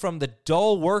free from the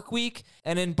dull work week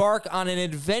and embark on an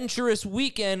adventurous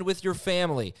weekend with your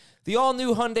family. The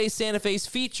all-new Hyundai Santa Fe's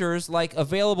features like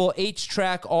available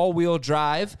H-Track all-wheel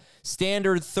drive,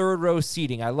 standard third-row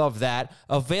seating, I love that,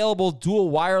 available dual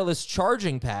wireless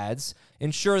charging pads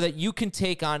ensure that you can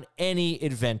take on any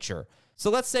adventure. So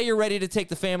let's say you're ready to take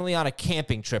the family on a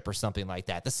camping trip or something like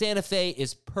that. The Santa Fe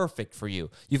is perfect for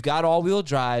you. You've got all-wheel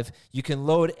drive. You can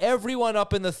load everyone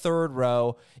up in the third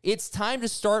row. It's time to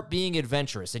start being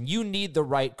adventurous, and you need the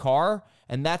right car,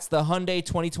 and that's the Hyundai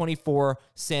 2024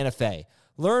 Santa Fe.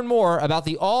 Learn more about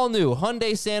the all-new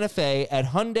Hyundai Santa Fe at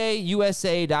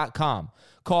HyundaiUSA.com.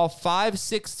 Call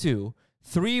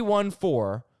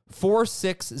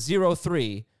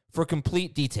 562-314-4603 for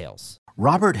complete details.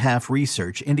 Robert Half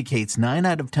research indicates 9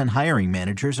 out of 10 hiring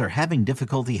managers are having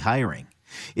difficulty hiring.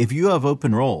 If you have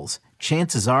open roles,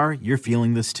 chances are you're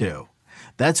feeling this too.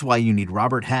 That's why you need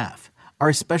Robert Half.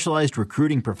 Our specialized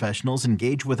recruiting professionals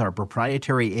engage with our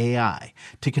proprietary AI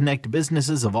to connect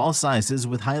businesses of all sizes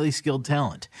with highly skilled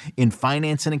talent in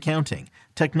finance and accounting,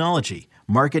 technology,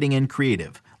 marketing and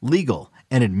creative, legal,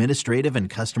 and administrative and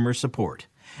customer support.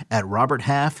 At Robert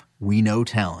Half, we know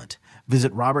talent.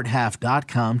 Visit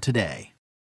roberthalf.com today.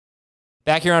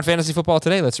 Back here on Fantasy Football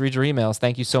Today, let's read your emails.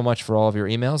 Thank you so much for all of your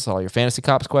emails, all your Fantasy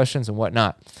Cops questions and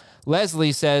whatnot.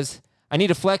 Leslie says, I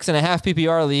need a flex in a half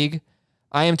PPR league.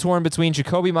 I am torn between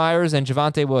Jacoby Myers and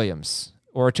Javonte Williams,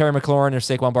 or Terry McLaurin, or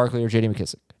Saquon Barkley, or J.D.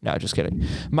 McKissic. No, just kidding.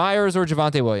 Myers or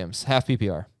Javonte Williams, half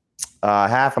PPR.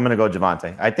 Half, I'm going to go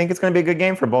Javonte. I think it's going to be a good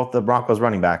game for both the Broncos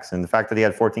running backs, and the fact that he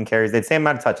had 14 carries, they had the same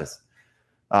amount of touches.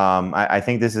 I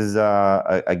think this is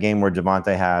a game where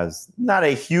Javonte has not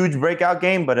a huge breakout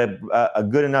game, but a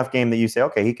good enough game that you say,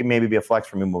 okay, he can maybe be a flex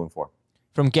for me moving forward.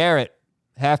 From Garrett,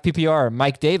 half PPR,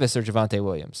 Mike Davis or Javonte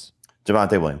Williams?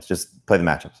 Javonte Williams. Just play the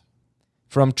matchups.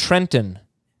 From Trenton,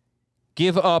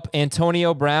 give up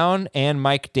Antonio Brown and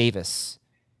Mike Davis.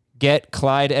 Get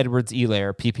Clyde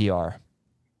Edwards-Helaire, PPR.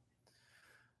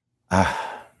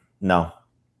 No.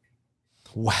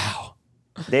 Wow.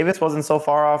 Davis wasn't so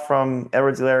far off from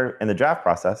Edwards-Helaire in the draft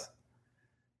process.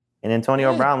 And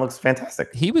Antonio Brown looks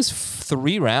fantastic. He was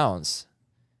 3 rounds.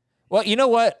 Well, you know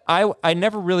what? I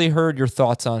never really heard your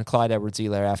thoughts on Clyde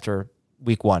Edwards-Helaire after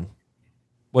week 1.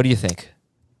 What do you think?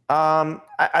 I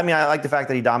like the fact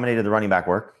that he dominated the running back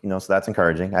work, so that's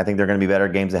encouraging. I think they're going to be better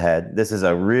games ahead. This is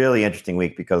a really interesting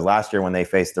week because last year when they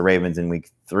faced the Ravens in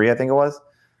week 3, I think it was,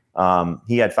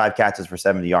 he had 5 catches for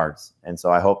 70 yards. And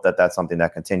so I hope that that's something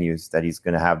that continues, that he's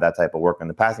going to have that type of work in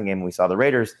the passing game. We saw the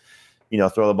Raiders,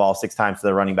 throw the ball 6 times to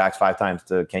the running backs, 5 times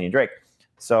to Kenyon Drake.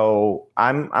 So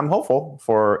I'm hopeful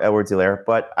for Edwards-Helaire,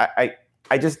 but I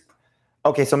just,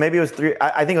 okay, so maybe it was 3.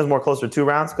 I think it was more closer to 2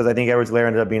 rounds because I think Edwards-Helaire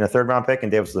ended up being a 3rd round pick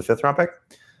and Davis was a 5th round pick.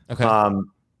 Okay.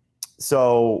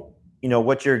 So,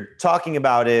 what you're talking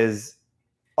about is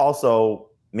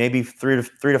also maybe 3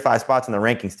 to 5 spots in the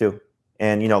rankings too.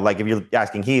 And, like if you're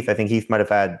asking Heath, I think Heath might have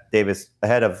had Davis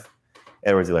ahead of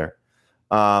Edwards-Helaire.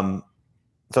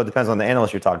 So it depends on the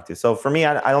analyst you're talking to. So for me,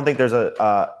 I don't think there's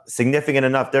a significant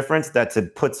enough difference that to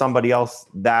put somebody else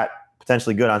that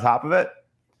potentially good on top of it.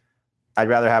 I'd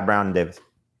rather have Brown and Davis.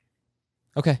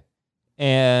 Okay.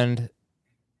 And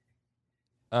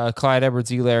Clyde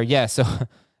Edwards-Helaire. Yeah, so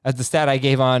as the stat I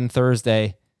gave on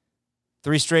Thursday,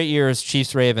 3 straight years,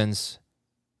 Chiefs-Ravens.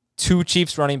 2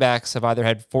 Chiefs running backs have either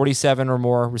had 47 or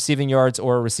more receiving yards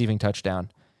or a receiving touchdown.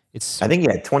 I think he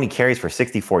had 20 carries for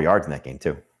 64 yards in that game,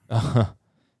 too.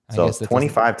 So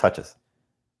 25 touches.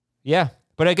 Yeah,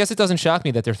 but I guess it doesn't shock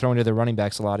me that they're throwing to their running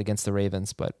backs a lot against the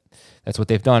Ravens, but that's what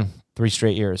they've done 3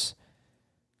 straight years.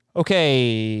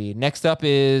 Okay, next up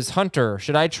is Hunter.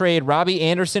 Should I trade Robbie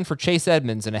Anderson for Chase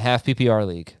Edmonds in a half PPR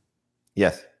league?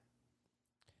 Yes.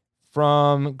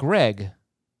 From Greg.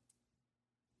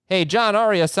 Hey, John,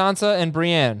 Arya, Sansa, and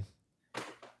Brienne.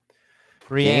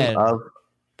 Game of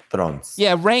Thrones.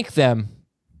 Yeah, rank them.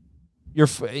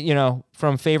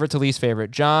 From favorite to least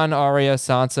favorite. John, Arya,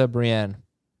 Sansa, Brienne.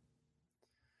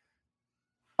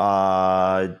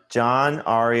 John,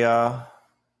 Arya,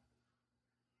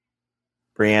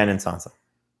 Brienne, and Sansa.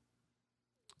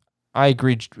 I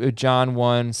agree. John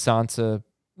 1, Sansa.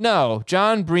 No,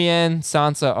 John, Brienne,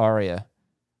 Sansa, Arya.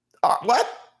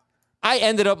 What? I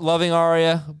ended up loving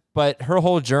Arya, but her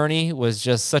whole journey was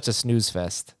just such a snooze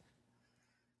fest.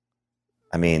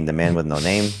 I mean, the man with no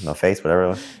name, no face, whatever it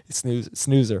was.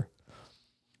 Snoozer.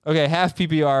 Okay, half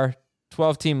PPR,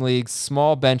 12-team leagues,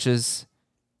 small benches.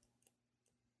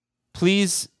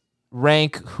 Please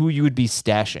rank who you would be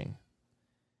stashing.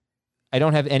 I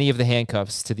don't have any of the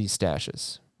handcuffs to these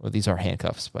stashes. Well, these are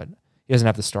handcuffs, but he doesn't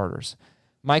have the starters.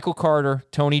 Michael Carter,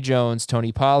 Tony Jones,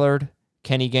 Tony Pollard,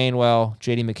 Kenny Gainwell,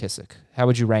 J.D. McKissic. How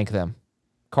would you rank them?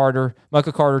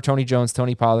 Michael Carter, Tony Jones,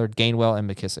 Tony Pollard, Gainwell, and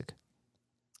McKissic.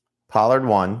 Pollard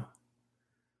 1,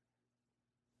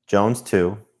 Jones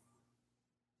 2,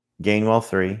 Gainwell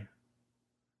 3,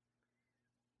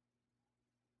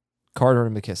 Carter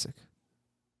and McKissic.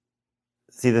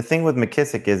 See, the thing with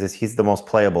McKissic is he's the most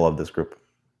playable of this group.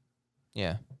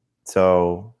 Yeah.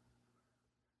 So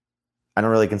I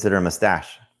don't really consider him a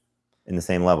stash in the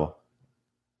same level.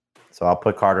 So I'll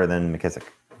put Carter then McKissic.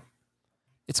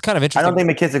 It's kind of interesting. I don't think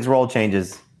McKissick's role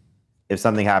changes if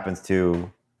something happens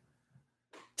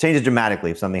changes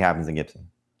dramatically if something happens in Gibson.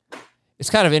 It's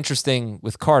kind of interesting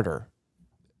with Carter.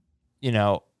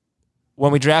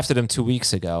 When we drafted him 2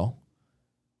 weeks ago,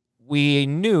 we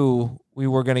knew we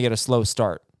were going to get a slow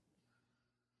start.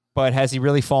 But has he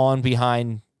really fallen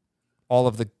behind all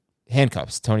of the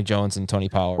handcuffs, Tony Jones and Tony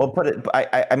Pollard? Well,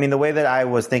 I mean, the way that I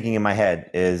was thinking in my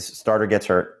head is starter gets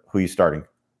hurt, who you starting?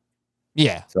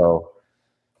 Yeah. So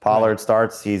Pollard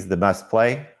starts, he's the best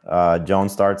play.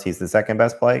 Jones starts, he's the second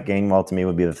best play. Gainwell to me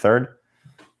would be the third.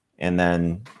 And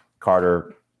then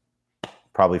Carter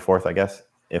probably fourth, I guess,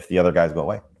 if the other guys go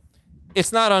away.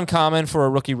 It's not uncommon for a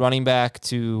rookie running back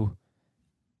to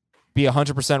be 100%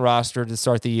 rostered to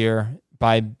start the year,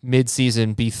 by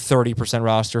mid-season be 30%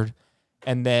 rostered,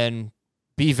 and then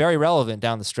be very relevant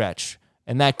down the stretch.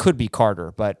 And that could be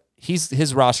Carter, but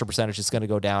his roster percentage is going to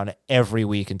go down every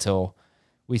week until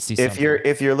we see something.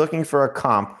 If you're looking for a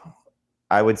comp,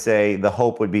 I would say the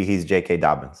hope would be he's J.K.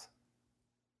 Dobbins.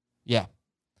 Yeah.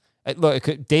 Look,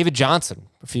 David Johnson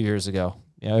a few years ago.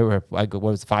 What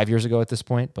was it, 5 years ago at this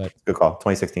point? But good call.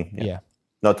 2016. Yeah.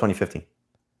 No, 2015.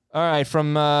 All right,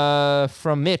 from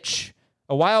Mitch.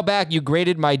 A while back, you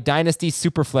graded my Dynasty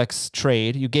Superflex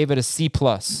trade. You gave it a C+,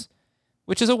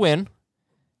 which is a win.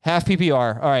 Half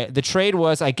PPR. All right, the trade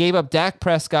was I gave up Dak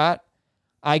Prescott.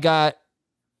 I got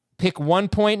pick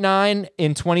 1.9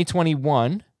 in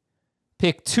 2021,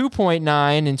 pick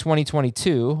 2.9 in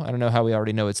 2022. I don't know how we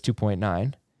already know it's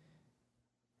 2.9.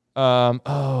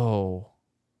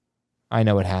 I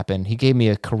know what happened. He gave me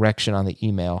a correction on the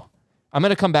email. I'm going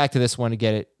to come back to this one to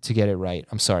get it right.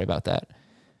 I'm sorry about that.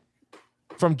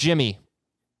 From Jimmy.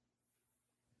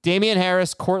 Damian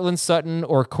Harris, Cortland Sutton,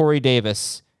 or Corey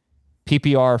Davis,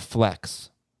 PPR flex.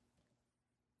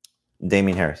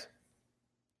 Damian Harris.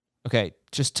 Okay,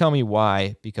 just tell me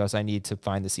why, because I need to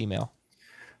find this email.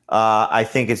 I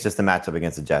think it's just a matchup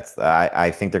against the Jets.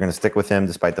 I think they're going to stick with him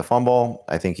despite the fumble.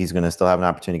 I think he's going to still have an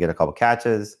opportunity to get a couple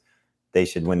catches. They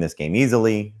should win this game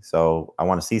easily. So I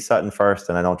want to see Sutton first,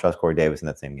 and I don't trust Corey Davis in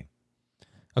that same game.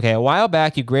 Okay, a while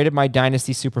back, you graded my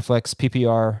Dynasty Superflex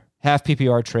PPR, half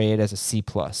PPR trade as a C+.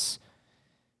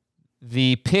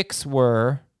 The picks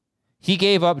were, he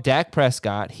gave up Dak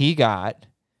Prescott. He got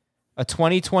a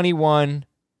 2021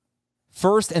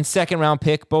 first and second round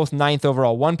pick, both 9th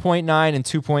overall, 1.9 and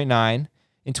 2.9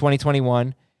 in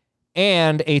 2021,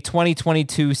 and a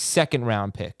 2022 second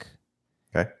round pick.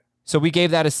 Okay. So we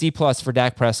gave that a C+ for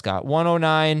Dak Prescott,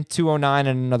 109, 209,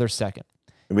 and another second.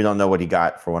 We don't know what he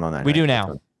got for 109. We do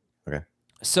now. Okay.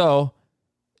 So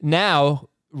now,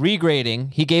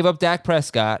 regrading, he gave up Dak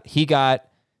Prescott. He got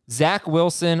Zach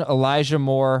Wilson, Elijah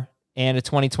Moore, and a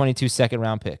 2022 second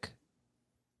round pick.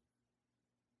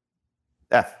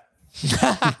 F.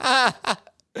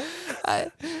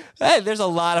 Hey, there's a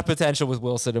lot of potential with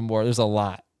Wilson and Moore. There's a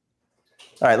lot.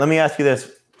 All right, let me ask you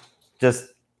this, just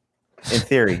in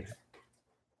theory.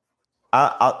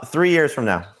 3 years from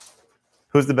now,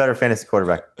 who's the better fantasy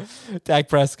quarterback? Dak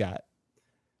Prescott.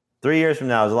 3 years from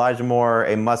now, is Elijah Moore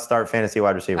a must-start fantasy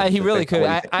wide receiver? He really could.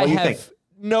 I have think?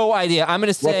 no idea. I'm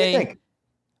going to What do you say. think?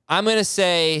 I'm going to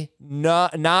say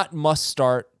not must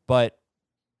start, but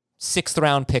 6th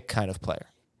round pick kind of player.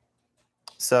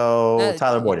 So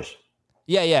Tyler Boyd-ish.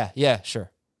 Yeah,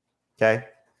 sure. Okay.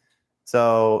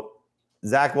 So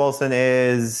Zach Wilson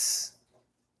is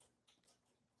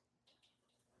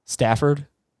Stafford.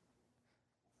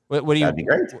 What do you? that'd be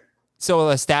great.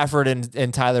 So Stafford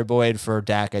and Tyler Boyd for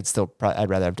Dak. I'd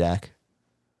rather have Dak.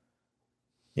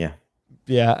 Yeah.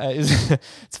 Yeah,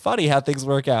 it's funny how things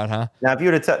work out, huh? Now, if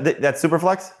you were to that's super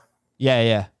flex.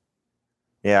 Yeah.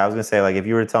 Yeah, I was gonna say, like, if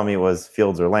you were to tell me it was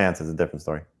Fields or Lance, it's a different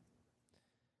story.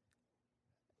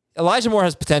 Elijah Moore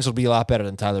has potential to be a lot better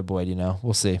than Tyler Boyd.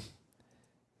 We'll see.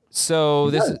 So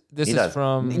this is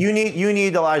from you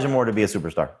need Elijah Moore to be a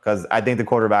superstar, because I think the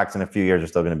quarterbacks in a few years are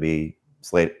still going to be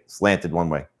slanted one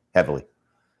way heavily.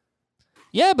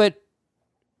 Yeah, but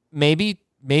maybe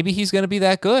he's going to be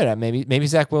that good. Maybe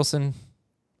Zach Wilson.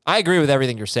 I agree with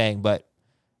everything you're saying, but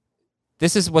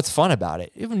this is what's fun about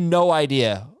it. You have no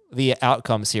idea the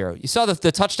outcomes here. You saw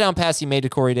the touchdown pass he made to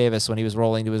Corey Davis when he was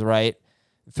rolling to his right,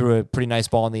 threw a pretty nice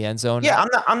ball in the end zone. Yeah,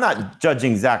 I'm not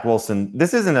judging Zach Wilson.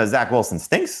 This isn't a Zach Wilson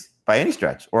stinks by any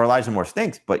stretch, or Elijah Moore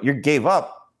stinks, but you gave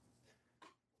up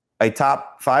a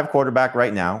top 5 quarterback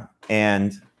right now,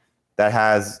 and that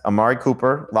has Amari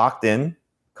Cooper locked in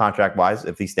contract-wise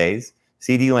if he stays.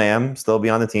 CeeDee Lamb still be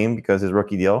on the team because his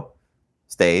rookie deal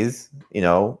stays.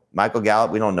 Michael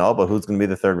Gallup, we don't know, but who's going to be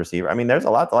the third receiver? I mean, there's a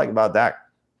lot to like about Dak.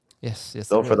 Yes.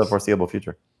 Still for the foreseeable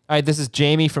future. All right, this is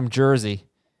Jamie from Jersey.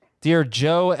 Dear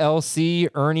Joe, LC,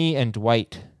 Ernie, and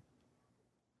Dwight.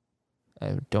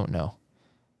 I don't know.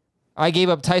 I gave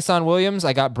up Tyson Williams.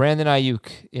 I got Brandon Ayuk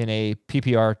in a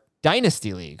PPR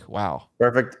Dynasty League. Wow.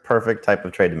 Perfect type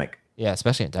of trade to make. Yeah,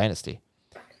 especially in Dynasty.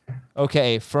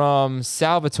 Okay, from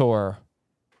Salvatore.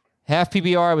 Half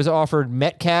PPR, I was offered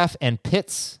Metcalf and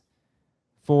Pitts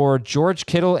for George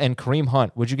Kittle and Kareem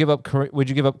Hunt. Would you give up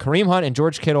Kareem Hunt and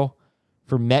George Kittle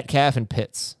for Metcalf and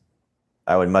Pitts?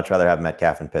 I would much rather have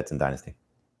Metcalf and Pitts in Dynasty.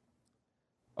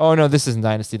 Oh, no, this isn't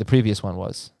Dynasty. The previous one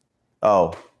was.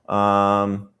 Oh,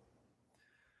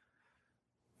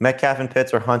 Metcalf and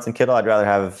Pitts or Hunt and Kittle? I'd rather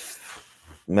have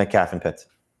Metcalf and Pitts.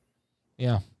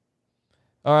 Yeah.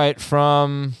 All right,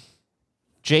 from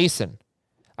Jason.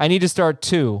 I need to start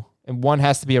 2, and 1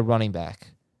 has to be a running back.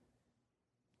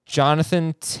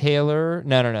 Jonathan Taylor.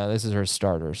 No. This is her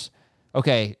starters.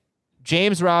 Okay.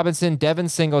 James Robinson, Devin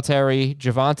Singletary,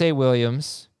 Javonte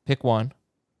Williams. Pick 1.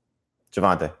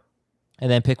 Javonte.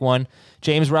 And then pick 1.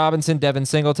 James Robinson, Devin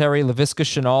Singletary, Laviska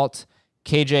Shenault,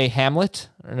 KJ Hamlet.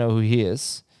 I don't know who he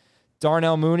is.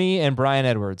 Darnell Mooney and Brian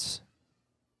Edwards.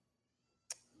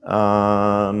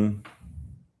 Otis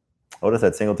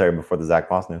had Singletary before the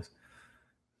Zach Moss news.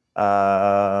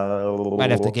 Might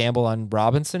have to gamble on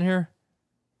Robinson here.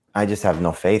 I just have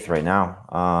no faith right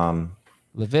now.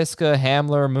 Laviska,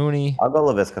 Hamler, Mooney. I'll go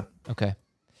Laviska. Okay.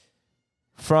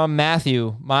 From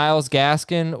Matthew, Myles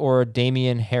Gaskin or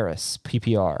Damian Harris,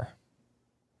 PPR.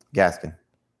 Gaskin.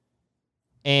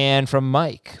 And from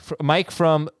Mike. Mike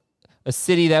from a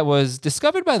city that was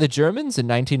discovered by the Germans in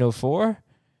 1904.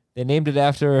 They named it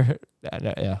after,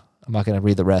 yeah, I'm not going to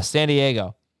read the rest. San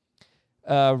Diego.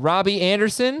 Robbie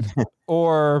Anderson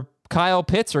or Kyle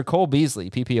Pitts or Cole Beasley,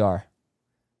 PPR.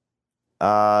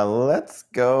 Let's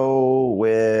go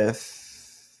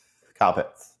with Kyle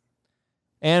Pitts.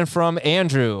 And from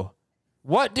Andrew,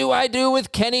 what do I do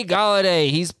with Kenny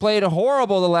Golladay? He's played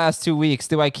horrible the last 2 weeks.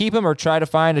 Do I keep him or try to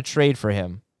find a trade for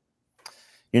him?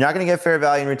 You're not going to get fair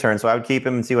value in return, so I would keep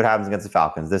him and see what happens against the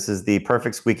Falcons. This is the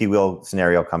perfect squeaky wheel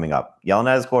scenario coming up. Yelling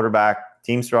at his quarterback,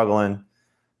 team struggling,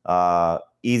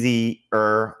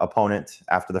 easier opponent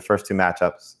after the first 2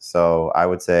 matchups. So I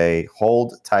would say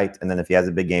hold tight, and then if he has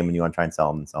a big game and you want to try and sell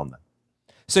him, then sell him then.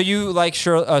 So you like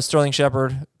Sterling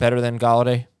Shepard better than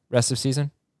Golladay rest of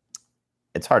season?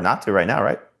 It's hard not to right now,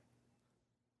 right?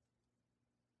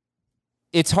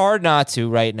 It's hard not to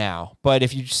right now, but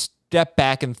if you step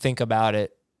back and think about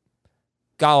it,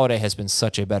 Golladay has been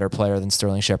such a better player than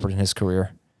Sterling Shepard in his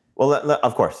career. Well,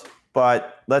 of course.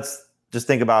 But let's just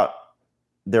think about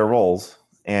their roles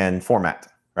and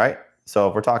format, right? So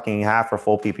if we're talking half or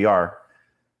full PPR,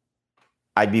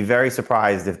 I'd be very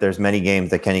surprised if there's many games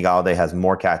that Kenny Golladay has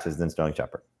more catches than Sterling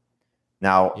Shepard.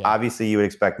 Now, obviously, you would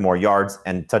expect more yards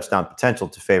and touchdown potential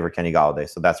to favor Kenny Golladay,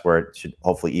 so that's where it should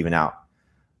hopefully even out.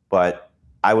 But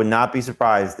I would not be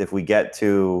surprised if we get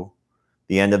to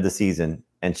the end of the season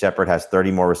and Shepard has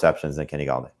 30 more receptions than Kenny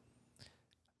Golladay.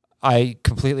 I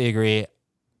completely agree.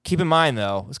 Keep in mind,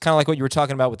 though, it's kind of like what you were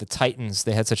talking about with the Titans.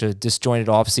 They had such a disjointed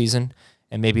offseason,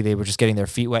 and maybe they were just getting their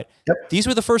feet wet. Yep. These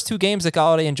were the first 2 games that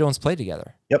Golladay and Jones played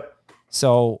together. Yep.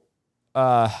 So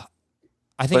I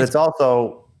think But it's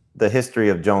also the history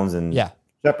of Jones and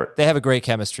Shepard. They have a great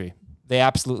chemistry. They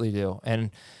absolutely do. And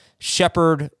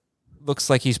Shepard looks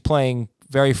like he's playing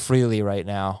very freely right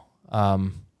now.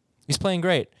 He's playing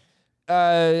great.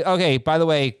 Okay, by the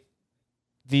way,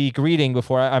 the greeting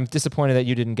before, I'm disappointed that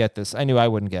you didn't get this. I knew I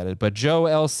wouldn't get it, but Joe,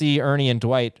 LC, Ernie, and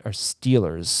Dwight are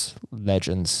Steelers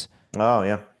legends. Oh,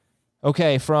 yeah.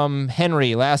 Okay, from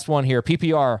Henry, last one here.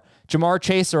 PPR, Jamar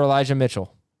Chase or Elijah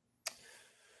Mitchell?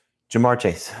 Jamar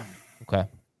Chase. Okay.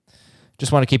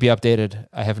 Just want to keep you updated.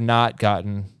 I have not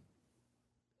gotten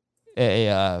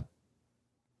an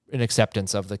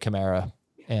acceptance of the Kamara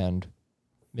and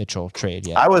Mitchell trade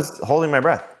yet. I was holding my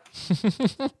breath.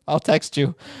 I'll text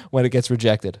you when it gets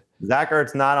rejected. Zach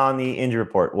Ertz not on the injury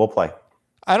report. We'll play.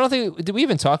 I don't think. Did we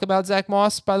even talk about Zach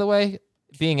Moss, by the way,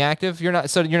 being active? You're not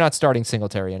starting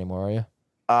Singletary anymore, are you?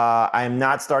 I am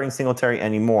not starting Singletary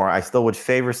anymore. I still would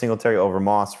favor Singletary over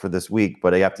Moss for this week,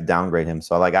 but I have to downgrade him.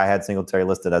 So, I had Singletary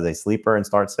listed as a sleeper and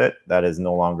start sit. That is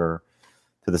no longer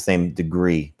to the same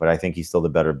degree, but I think he's still the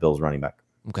better Bills running back.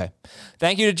 Okay.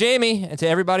 Thank you to Jamie and to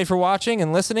everybody for watching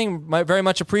and listening. Very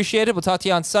much appreciated. We'll talk to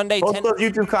you on Sunday. Post those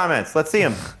YouTube comments. Let's see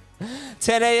them.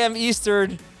 10 a.m.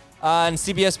 Eastern on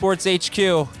CBS Sports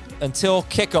HQ until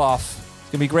kickoff. It's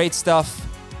going to be great stuff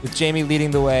with Jamie leading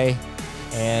the way.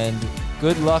 And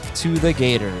good luck to the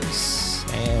Gators.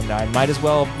 And I might as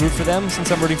well root for them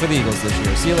since I'm rooting for the Eagles this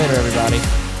year. See you later, everybody.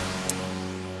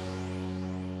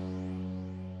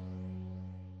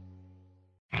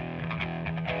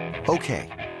 Okay,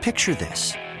 picture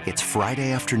this. It's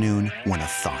Friday afternoon when a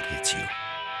thought hits you.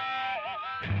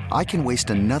 I can waste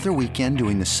another weekend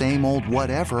doing the same old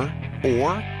whatever,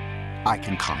 or I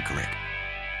can conquer it.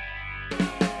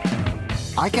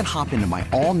 I can hop into my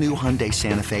all-new Hyundai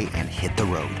Santa Fe and hit the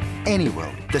road. Any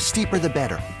road. The steeper, the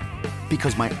better.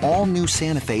 Because my all-new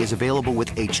Santa Fe is available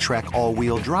with H-Track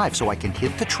all-wheel drive, so I can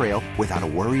hit the trail without a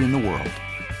worry in the world.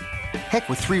 Heck,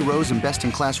 with 3 rows and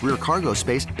best-in-class rear cargo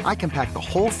space, I can pack the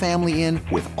whole family in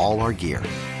with all our gear.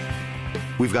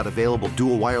 We've got available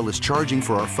dual wireless charging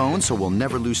for our phones, so we'll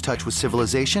never lose touch with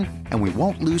civilization, and we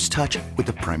won't lose touch with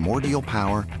the primordial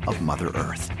power of Mother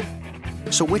Earth.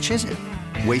 So which is it?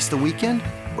 Waste the weekend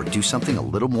or do something a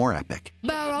little more epic?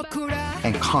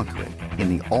 And conquer it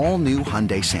in the all-new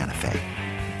Hyundai Santa Fe.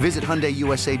 Visit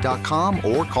HyundaiUSA.com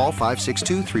or call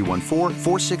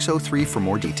 562-314-4603 for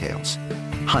more details.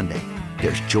 Hyundai,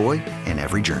 there's joy in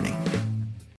every journey.